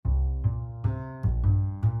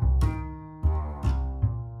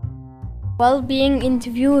Wellbeing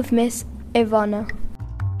interview with Miss Iwona.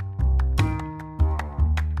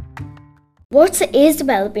 What is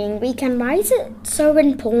Wellbeing Week and why is it so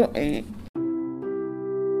important?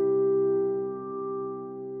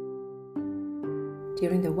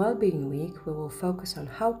 During the Wellbeing Week, we will focus on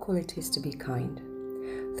how cool it is to be kind.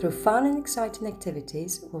 Through fun and exciting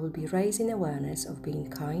activities, we will be raising awareness of being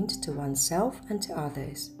kind to oneself and to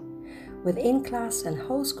others. With in-class and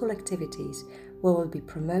whole school activities, we will be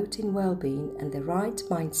promoting well-being and the right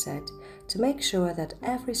mindset to make sure that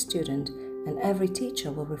every student and every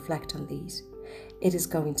teacher will reflect on these. It is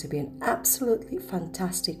going to be an absolutely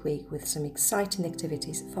fantastic week with some exciting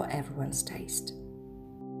activities for everyone's taste.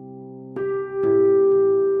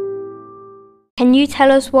 Can you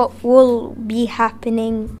tell us what will be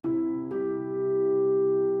happening?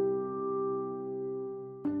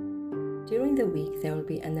 During the week, there will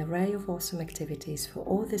be an array of awesome activities for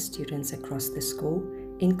all the students across the school,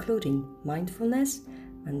 including mindfulness,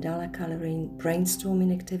 mandala colouring,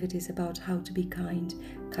 brainstorming activities about how to be kind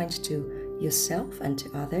to yourself and to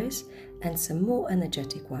others, and some more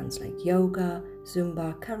energetic ones like yoga,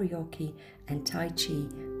 Zumba, karaoke and Tai Chi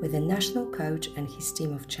with a national coach and his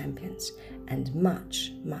team of champions, and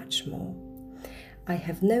much, much more. I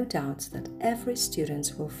have no doubts that every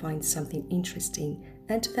student will find something interesting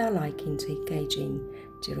and to their liking to engage in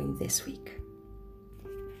during this week.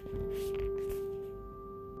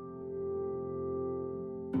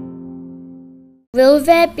 Will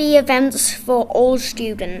there be events for all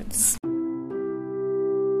students?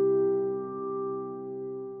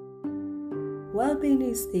 Wellbeing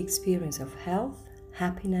is the experience of health,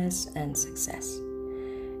 happiness and success.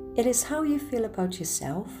 It is how you feel about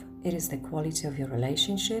yourself. It is the quality of your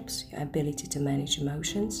relationships, your ability to manage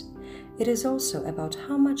emotions. It is also about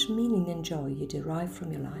how much meaning and joy you derive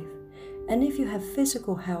from your life, and if you have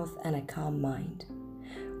physical health and a calm mind.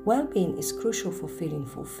 Well-being is crucial for feeling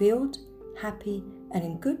fulfilled, happy, and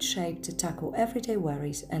in good shape to tackle everyday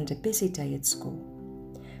worries and a busy day at school.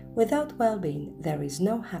 Without well-being, there is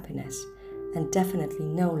no happiness and definitely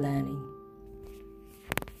no learning.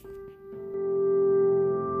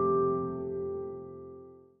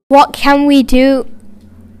 What can we do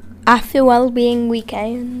after Wellbeing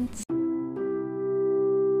weekends?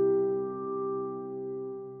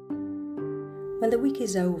 When the week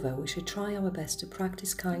is over, we should try our best to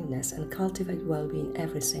practice kindness and cultivate well-being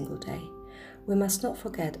every single day. We must not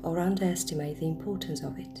forget or underestimate the importance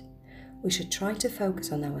of it. We should try to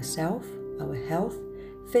focus on ourselves, our health,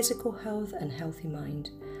 physical health and healthy mind,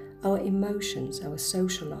 our emotions, our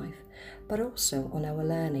social life, but also on our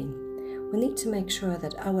learning. We need to make sure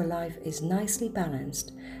that our life is nicely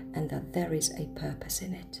balanced and that there is a purpose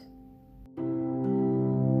in it.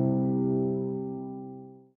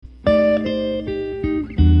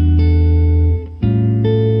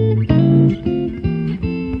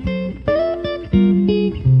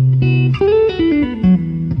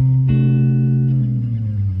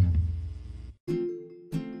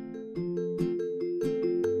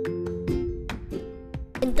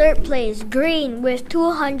 In third place, green with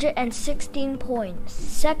 216 points.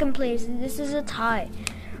 Second place, this is a tie.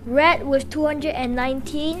 Red with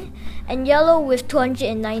 219 and yellow with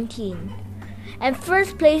 219. And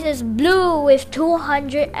first place is blue with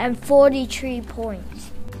 243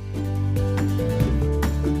 points.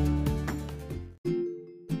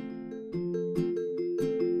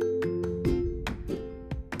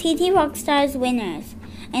 TT Rockstars winners.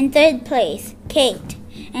 In third place, Kate.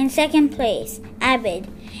 In second place, Abid.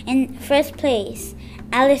 In first place,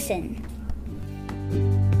 Allison.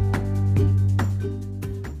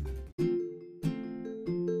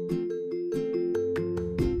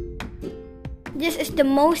 This is the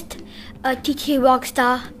most TT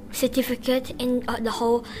Rockstar certificate in the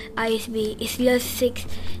whole ISB. It's year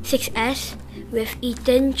 6S with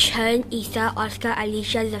Ethan, Chen, Isa, Oscar,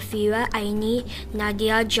 Alicia, Zafira, Aini,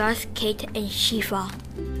 Nadia, Joss, Kate and Shifa.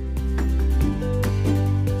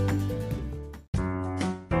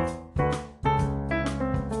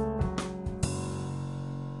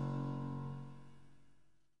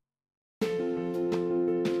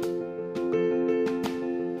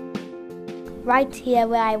 Right here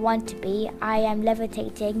where I want to be, I am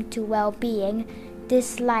levitating to well-being.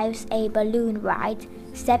 This life's a balloon ride.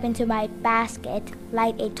 Step into my basket,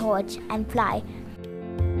 light a torch, and fly.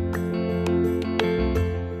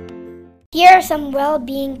 Here are some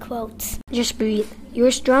well-being quotes. Just breathe.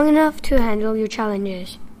 You're strong enough to handle your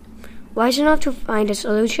challenges, wise enough to find a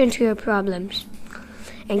solution to your problems,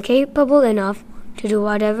 and capable enough to do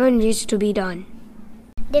whatever needs to be done.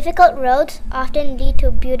 Difficult roads often lead to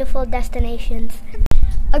beautiful destinations.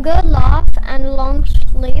 A good laugh and long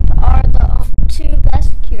sleep are the two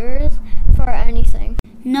best cures for anything.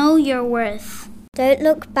 Know your worth. Don't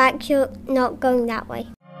look back, you're not going that way.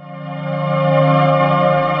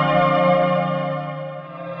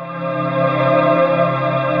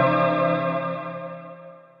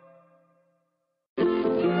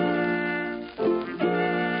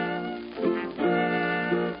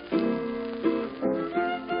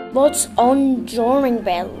 What's on during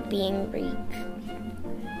Wellbeing Week?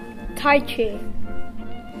 Tai Chi.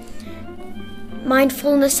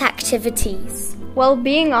 Mindfulness activities.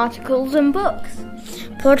 Wellbeing articles and books.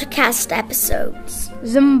 Podcast episodes.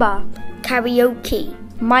 Zumba. Karaoke.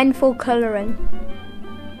 Mindful colouring.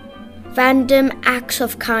 Random acts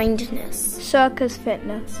of kindness. Circus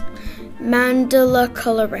fitness. Mandala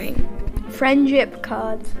coloring. Friendship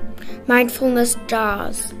cards. Mindfulness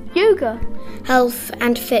jars. Yoga. Health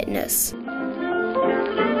and fitness.